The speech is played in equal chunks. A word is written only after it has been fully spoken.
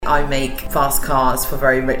I make fast cars for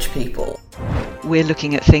very rich people. We're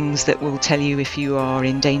looking at things that will tell you if you are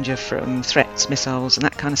in danger from threats, missiles and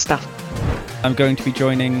that kind of stuff. I'm going to be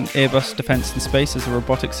joining Airbus Defence and Space as a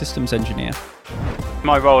robotic systems engineer.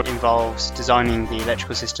 My role involves designing the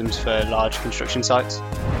electrical systems for large construction sites.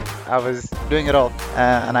 I was doing it all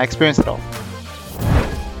and I experienced it all.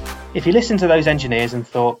 If you listened to those engineers and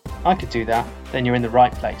thought, I could do that, then you're in the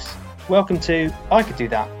right place. Welcome to I Could Do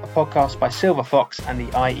That, a podcast by Silver Fox and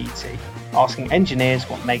the IET, asking engineers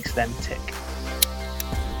what makes them tick.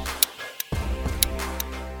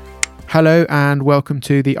 Hello and welcome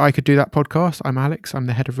to the I Could Do That podcast. I'm Alex. I'm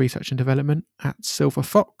the head of research and development at Silver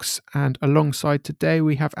Fox, and alongside today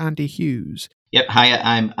we have Andy Hughes. Yep, hi,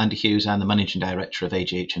 I'm Andy Hughes. I'm the managing director of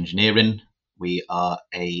A.G.H Engineering. We are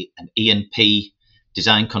an E&P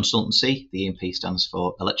design consultancy. The E&P stands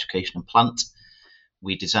for Electrification and Plant.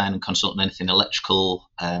 We design and consult on anything electrical,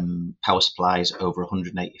 power supplies over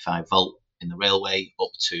 185 volt in the railway up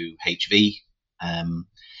to HV, and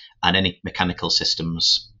any mechanical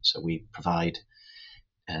systems. So we provide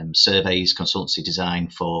surveys, consultancy design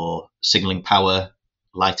for signalling power,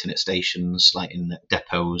 lighting at stations, lighting at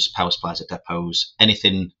depots, power supplies at depots,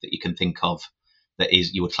 anything that you can think of that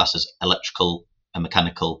is you would class as electrical and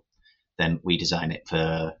mechanical, then we design it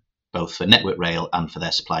for both for Network Rail and for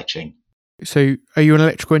their supply chain. So are you an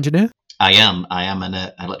electrical engineer? I am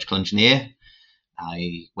an electrical engineer.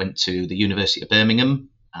 I went to the University of Birmingham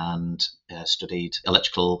and studied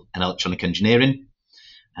electrical and electronic engineering.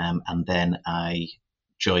 And then I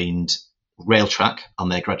joined Railtrack on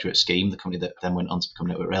their graduate scheme, the company that then went on to become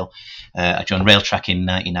Network Rail. I joined Railtrack in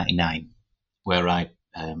 1999, where I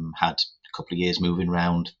had a couple of years moving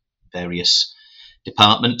around various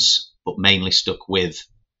departments, but mainly stuck with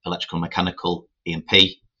electrical and mechanical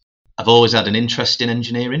E&P. I've always had an interest in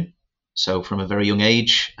engineering, so from a very young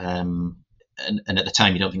age, and at the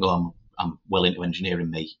time you don't think, oh, I'm well into engineering,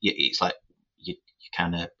 me. It's like you're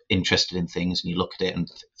kind of interested in things and you look at it. And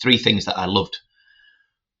three things that I loved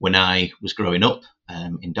when I was growing up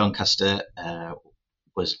in Doncaster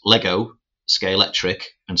was Lego, Scalextric,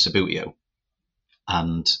 and Subbuteo.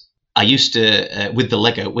 And I used to, with the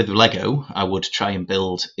Lego, I would try and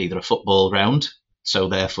build either a football ground. So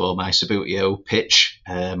therefore, my Subbuteo pitch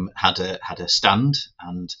had a stand,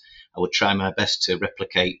 and I would try my best to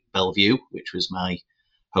replicate Bellevue, which was my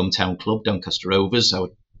hometown club, Doncaster Rovers. I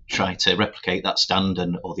would try to replicate that stand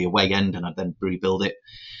or the away end, and I'd then rebuild it.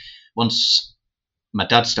 Once my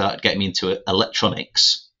dad started getting me into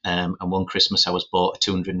electronics, and one Christmas I was bought a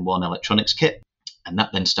 201 electronics kit, and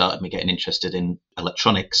that then started me getting interested in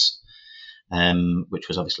electronics, which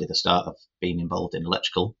was obviously the start of being involved in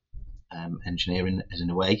electrical engineering as in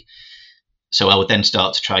a way. So I would then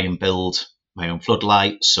start to try and build my own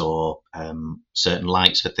floodlights or certain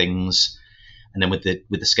lights for things. And then with the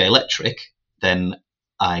Scalextric, then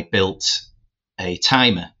I built a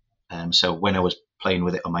timer. So when I was playing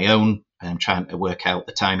with it on my own, trying to work out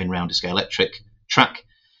the timing around a Scalextric track,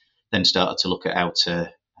 then started to look at how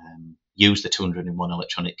to use the 201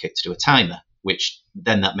 electronic kit to do a timer, which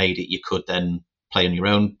then that made it you could then play on your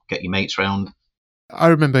own, get your mates round. I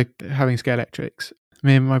remember having Scalextrics.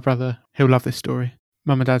 Me and my brother, he'll love this story.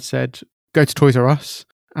 Mum and Dad said, go to Toys R Us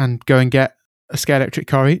and go and get a Scalextric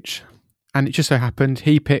car each. And it just so happened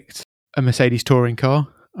he picked a Mercedes touring car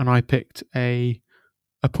and I picked a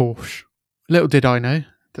Porsche. Little did I know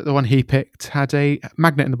that the one he picked had a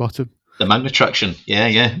magnet in the bottom. The magnet traction,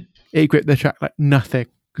 yeah. It gripped the track like nothing.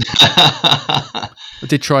 I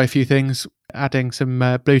did try a few things, adding some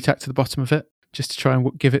blue tack to the bottom of it just to try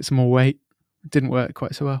and give it some more weight. It didn't work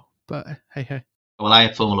quite so well, but hey. Well, I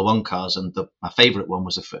had Formula One cars, and my favourite one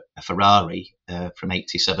was a Ferrari from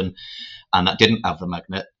 '87, and that didn't have the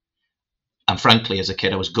magnet. And frankly, as a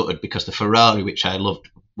kid, I was gutted because the Ferrari, which I loved,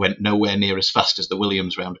 went nowhere near as fast as the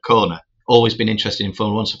Williams round the corner. Always been interested in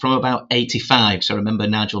Formula One. So from about 85, so I remember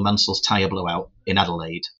Nigel Mansell's tyre blowout in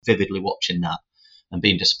Adelaide, vividly watching that and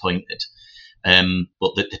being disappointed.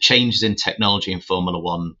 But the changes in technology in Formula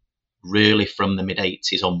One, really from the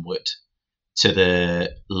mid-80s onward to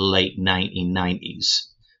the late 1990s,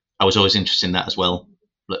 I was always interested in that as well.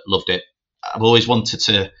 Loved it. I've always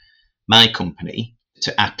wanted my company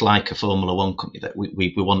to act like a Formula One company, that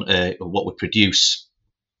we want what we produce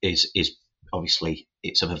is obviously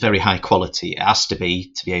it's of a very high quality. It has to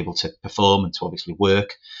be able to perform and to obviously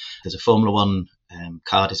work. There's a Formula One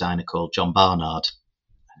car designer called John Barnard,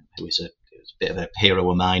 who is a bit of a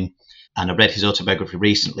hero of mine. And I read his autobiography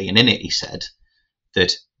recently, and in it he said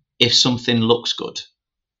that if something looks good,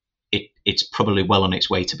 it's probably well on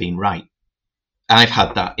its way to being right. I've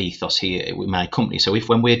had that ethos here with my company. So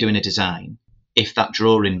when we're doing a design, if that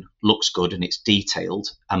drawing looks good and it's detailed,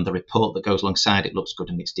 and the report that goes alongside it looks good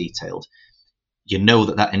and it's detailed, you know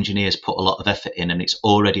that engineer's put a lot of effort in and it's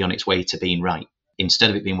already on its way to being right. Instead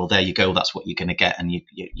of it being, well, there you go, that's what you're going to get, and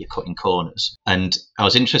you're cutting corners. And I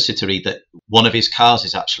was interested to read that one of his cars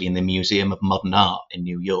is actually in the Museum of Modern Art in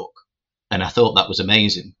New York. And I thought that was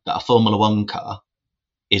amazing, that a Formula One car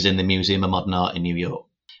is in the Museum of Modern Art in New York.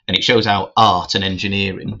 And it shows how art and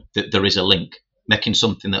engineering, that there is a link. Making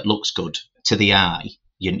something that looks good to the eye,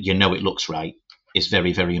 you know it looks right, is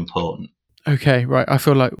very, very important. Okay, right. I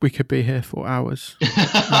feel like we could be here for hours.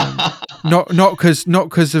 Not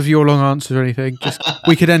because of your long answers or anything. Just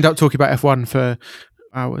we could end up talking about F1 for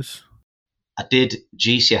hours. I did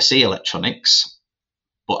GCSE electronics,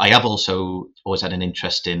 but I have also always had an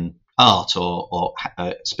interest in art or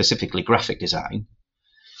specifically graphic design.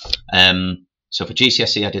 So for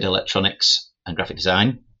GCSE, I did electronics and graphic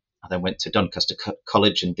design. I then went to Doncaster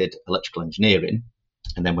College and did electrical engineering,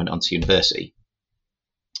 and then went on to university.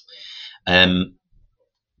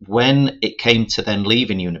 When it came to then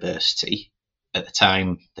leaving university, at the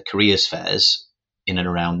time, the careers fairs in and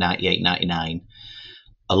around 98, 99,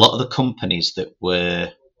 a lot of the companies that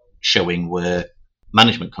were showing were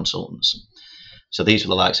management consultants. So these were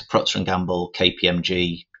the likes of Procter & Gamble,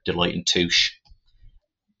 KPMG, Deloitte and Touche.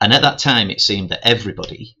 And at that time, it seemed that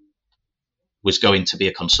everybody was going to be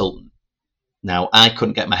a consultant. Now, I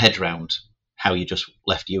couldn't get my head around how you just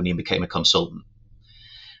left uni and became a consultant.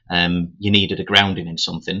 You needed a grounding in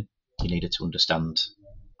something. You needed to understand,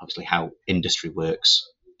 obviously, how industry works,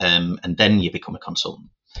 and then you become a consultant.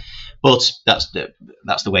 But that's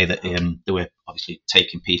the way that they were obviously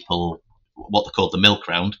taking people, what they called the milk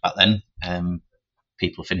round back then.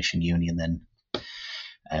 People finishing uni and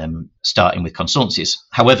then starting with consultancies.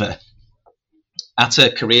 However, at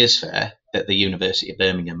a careers fair at the University of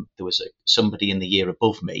Birmingham, there was somebody in the year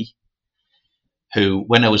above me who,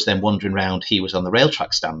 when I was then wandering around, he was on the rail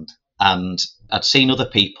track stand, and I'd seen other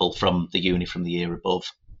people from the uni from the year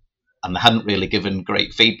above, and they hadn't really given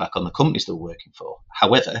great feedback on the companies they were working for.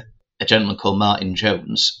 However, a gentleman called Martin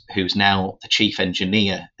Jones, who's now the chief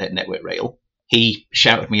engineer at Network Rail, he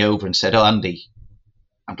shouted me over and said, "Oh, Andy,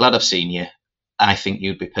 I'm glad I've seen you. I think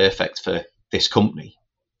you'd be perfect for this company,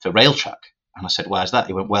 for Railtrack." And I said, "Why is that?"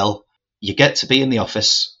 He went, "Well, you get to be in the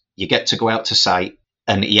office, you get to go out to site."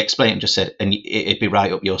 And he explained and just said, and it'd be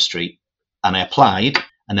right up your street. And I applied,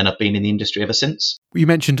 and then I've been in the industry ever since. You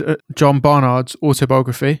mentioned John Barnard's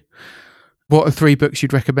autobiography. What are 3 books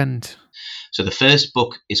you'd recommend? So the first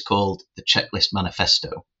book is called The Checklist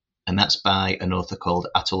Manifesto, and that's by an author called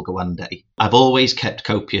Atul Gawande. I've always kept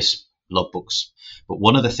copious logbooks, but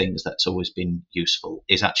one of the things that's always been useful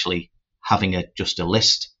is actually having just a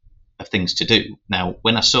list of things to do. Now,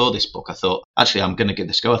 when I saw this book, I thought, actually, I'm going to give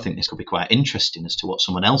this a go. I think this could be quite interesting as to what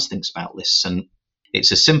someone else thinks about lists. And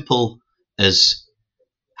it's as simple as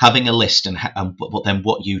having a list but then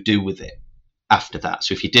what you do with it after that.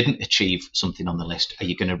 So if you didn't achieve something on the list, are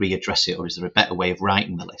you going to readdress it, or is there a better way of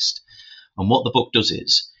writing the list? And what the book does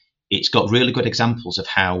is it's got really good examples of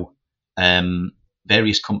how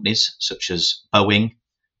various companies such as Boeing,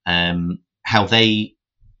 how they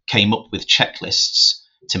came up with checklists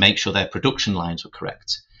to make sure their production lines were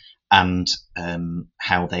correct, and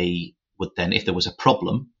how they would then, if there was a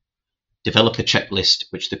problem, develop a checklist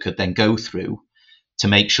which they could then go through to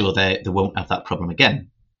make sure they won't have that problem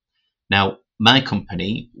again. Now, my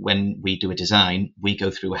company, when we do a design, we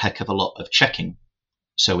go through a heck of a lot of checking.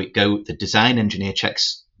 So the design engineer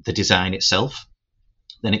checks the design itself,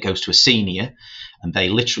 then it goes to a senior, and they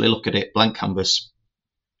literally look at it, blank canvas,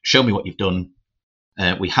 show me what you've done.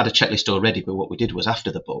 We had a checklist already, but what we did was,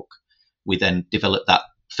 after the book, we then developed that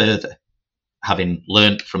further, having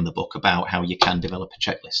learned from the book about how you can develop a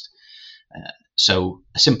checklist. So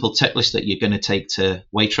a simple checklist that you're going to take to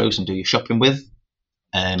Waitrose and do your shopping with,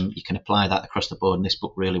 you can apply that across the board, and this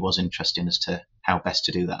book really was interesting as to how best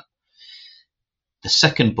to do that. The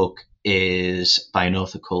second book is by an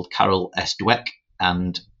author called Carol S. Dweck,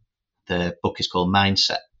 and the book is called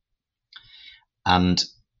Mindset. And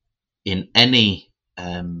in any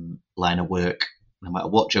line of work, no matter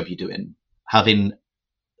what job you're doing, having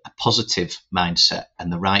a positive mindset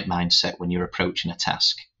and the right mindset when you're approaching a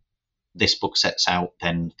task. This book sets out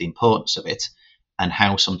then the importance of it and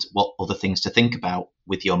what other things to think about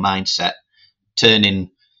with your mindset, turning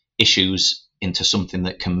issues into something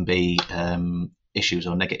that can be issues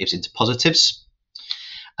or negatives into positives,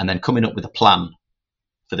 and then coming up with a plan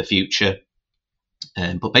for the future.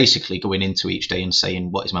 But basically going into each day and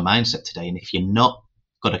saying, what is my mindset today? And if you're not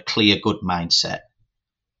got a clear, good mindset,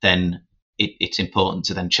 then it's important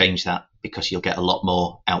to then change that, because you'll get a lot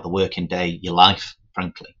more out the working day, your life,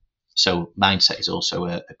 frankly. So Mindset is also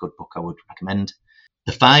a good book I would recommend.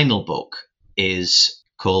 The final book is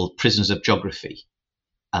called Prisoners of Geography,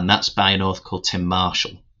 and that's by an author called Tim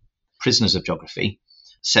Marshall. Prisoners of Geography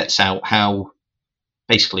sets out how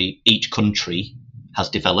basically each country has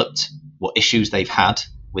developed, what issues they've had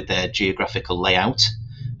with their geographical layout,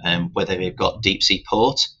 whether they've got deep sea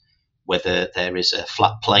port, whether there is a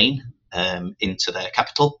flat plain into their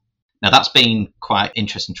capital. Now that's been quite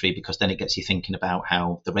interesting to read, because then it gets you thinking about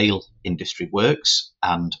how the rail industry works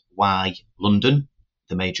and why London,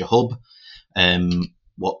 the major hub,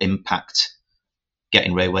 what impact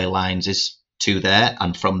getting railway lines is to there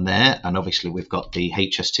and from there. And obviously we've got the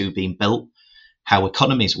HS2 being built, how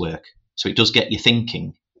economies work. So it does get you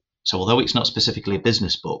thinking. So although it's not specifically a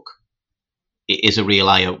business book, it is a real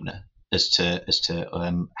eye-opener as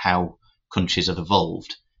to how countries have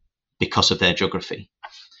evolved because of their geography.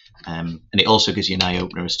 And it also gives you an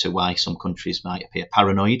eye-opener as to why some countries might appear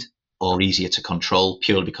paranoid or easier to control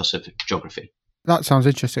purely because of geography. That sounds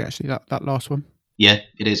interesting, actually, that last one. Yeah,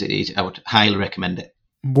 it is. I would highly recommend it.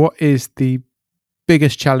 What is the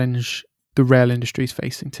biggest challenge the rail industry is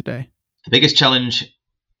facing today? The biggest challenge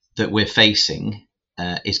that we're facing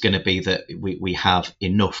is going to be that we have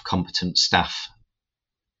enough competent staff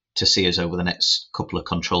to see us over the next couple of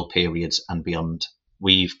control periods and beyond.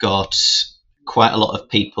 We've got quite a lot of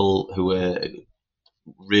people who are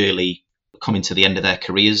really coming to the end of their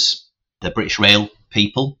careers. They're British Rail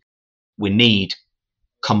people. We need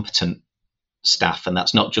competent staff, and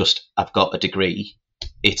that's not just I've got a degree.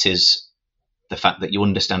 It is the fact that you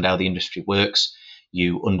understand how the industry works,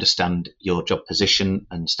 you understand your job position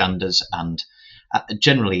and standards, and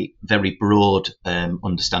generally very broad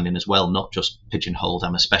understanding as well, not just pigeonholed,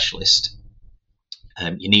 I'm a specialist.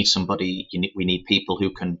 You need somebody, we need people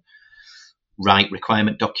who can write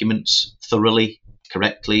requirement documents thoroughly,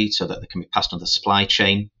 correctly, so that they can be passed on the supply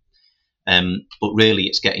chain. But really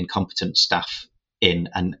it's getting competent staff in,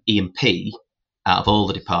 and E&P out of all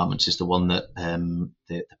the departments is the one that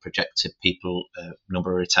the projected people,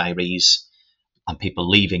 number of retirees and people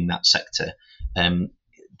leaving that sector,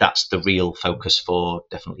 that's the real focus for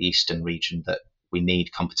definitely Eastern region, that we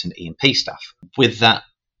need competent E&P staff. With that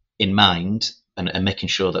in mind, and making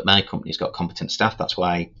sure that my company's got competent staff, that's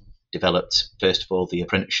why I developed, first of all, the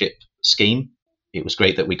apprenticeship scheme. It was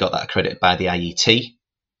great that we got that accredited by the IET.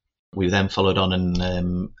 We then followed on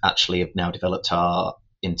and actually have now developed our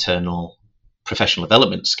internal professional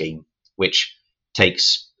development scheme, which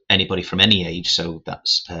takes anybody from any age, so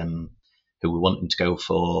that's who we're wanting to go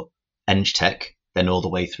for Eng Tech, then all the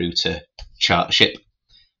way through to chartership.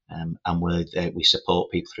 And we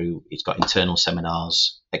support people through, it's got internal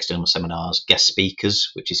seminars, external seminars, guest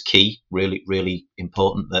speakers, which is key, really, really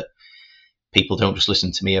important that people don't just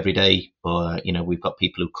listen to me every day, or, we've got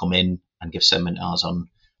people who come in and give seminars on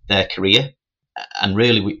their career. And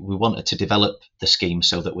really, we wanted to develop the scheme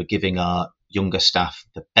so that we're giving our younger staff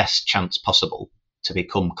the best chance possible to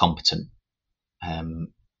become competent.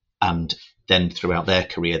 And then throughout their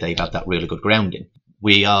career, they've had that really good grounding.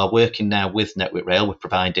 We are working now with Network Rail. We're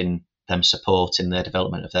providing them support in their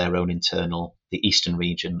development of their own internal, the Eastern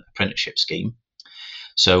Region apprenticeship scheme.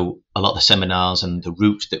 So a lot of the seminars and the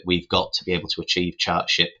route that we've got to be able to achieve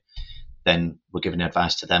chartership, then we're giving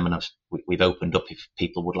advice to them. And we've opened up, if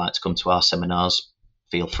people would like to come to our seminars,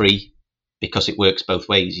 feel free, because it works both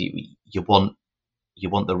ways. You want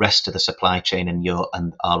the rest of the supply chain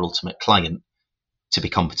and our ultimate client to be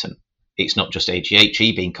competent. It's not just A.G.H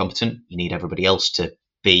being competent. You need everybody else to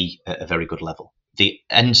be at a very good level. The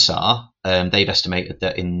NSAR, they've estimated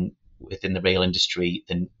that within the rail industry,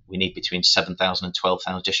 then we need between 7,000 and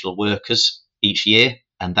 12,000 additional workers each year,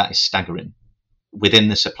 and that is staggering. Within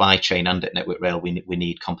the supply chain and at Network Rail, we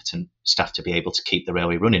need competent staff to be able to keep the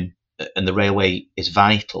railway running. And the railway is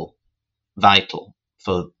vital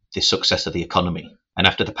for the success of the economy. And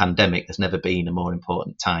after the pandemic, there's never been a more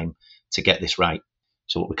important time to get this right.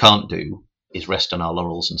 So what we can't do is rest on our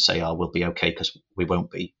laurels and say, we'll be okay, because we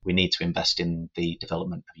won't be. We need to invest in the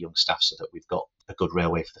development of young staff so that we've got a good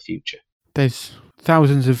railway for the future. There's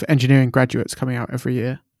thousands of engineering graduates coming out every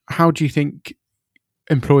year. How do you think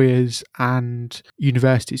employers and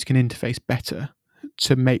universities can interface better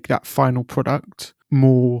to make that final product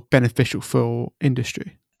more beneficial for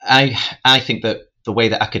industry? I think that the way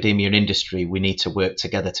that academia and industry, we need to work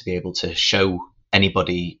together to be able to show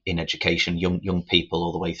anybody in education, young people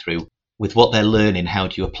all the way through, with what they're learning, how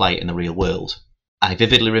do you apply it in the real world? I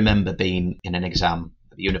vividly remember being in an exam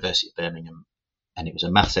at the University of Birmingham, and it was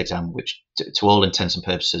a maths exam, which to all intents and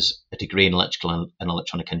purposes, a degree in electrical and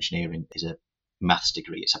electronic engineering is a maths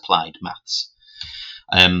degree. It's applied maths.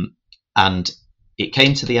 And it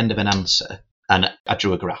came to the end of an answer, and I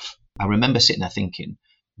drew a graph. I remember sitting there thinking,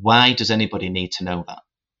 why does anybody need to know that?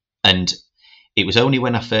 And it was only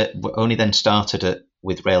when I only then started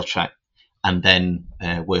with Railtrack and then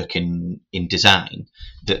working in design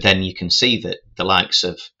that then you can see that the likes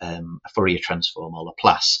of a Fourier transform or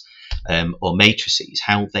Laplace or matrices,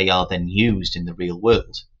 how they are then used in the real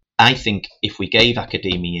world. I think if we gave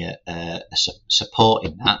academia support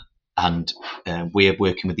in that, and we're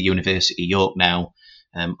working with the University of York now,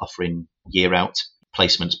 offering year-out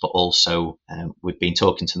placements, but also we've been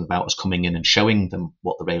talking to them about us coming in and showing them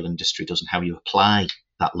what the rail industry does and how you apply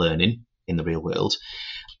that learning in the real world.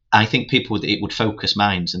 I think it would focus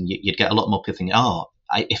minds, and you'd get a lot more people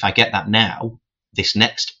thinking, if I get that now, this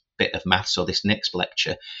next bit of maths or this next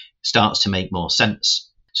lecture starts to make more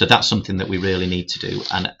sense. So that's something that we really need to do.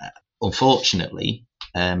 And unfortunately,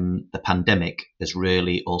 the pandemic has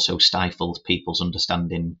really also stifled people's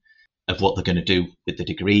understanding of what they're going to do with the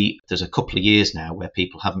degree. There's a couple of years now where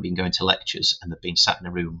people haven't been going to lectures and they've been sat in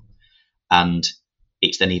a room, and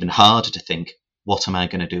it's then even harder to think, what am I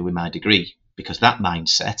going to do with my degree? Because that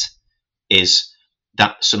mindset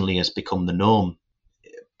that suddenly has become the norm.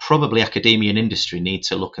 Probably academia and industry need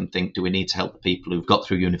to look and think, do we need to help the people who've got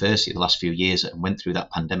through university the last few years and went through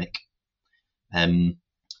that pandemic? I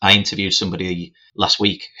interviewed somebody last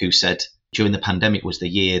week who said during the pandemic was the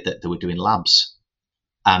year that they were doing labs.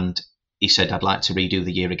 And he said, I'd like to redo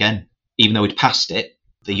the year again. Even though he'd passed it,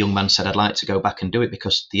 the young man said, I'd like to go back and do it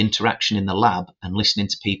because the interaction in the lab and listening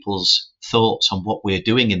to people's thoughts on what we're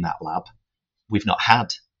doing in that lab, we've not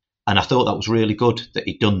had. And I thought that was really good that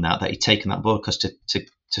he'd done that he'd taken that board, because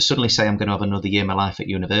to suddenly say I'm going to have another year of my life at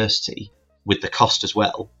university with the cost as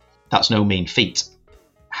well, that's no mean feat.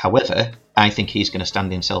 However, I think he's going to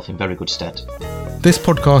stand himself in very good stead. This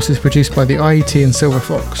podcast is produced by the IET and Silver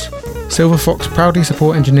Fox. Silver Fox proudly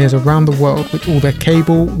support engineers around the world with all their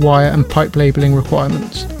cable, wire and pipe labelling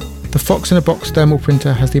requirements. The Fox in a Box thermal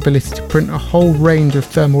printer has the ability to print a whole range of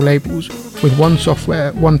thermal labels with one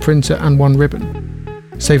software, one printer and one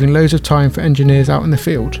ribbon, saving loads of time for engineers out in the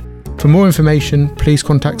field. For more information, please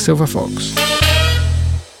contact Silver Fox.